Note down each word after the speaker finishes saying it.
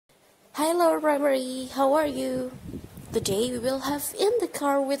Hello Primary, how are you? Today we will have in the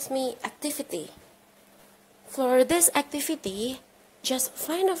car with me activity. For this activity, just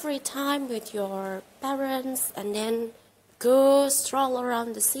find a free time with your parents and then go stroll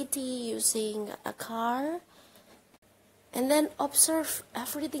around the city using a car and then observe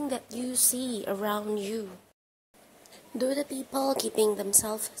everything that you see around you. Do the people keeping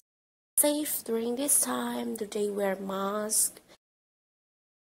themselves safe during this time? Do they wear masks?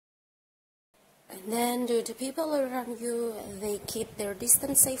 And then do the people around you, they keep their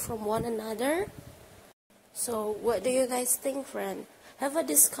distance safe from one another? So what do you guys think, friend? Have a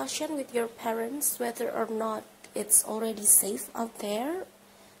discussion with your parents whether or not it's already safe out there.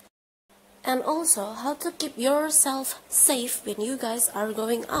 And also how to keep yourself safe when you guys are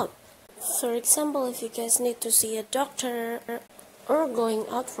going out. For example, if you guys need to see a doctor or going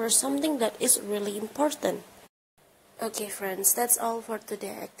out for something that is really important. Okay friends, that's all for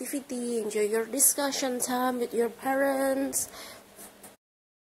today's activity. Enjoy your discussion time with your parents.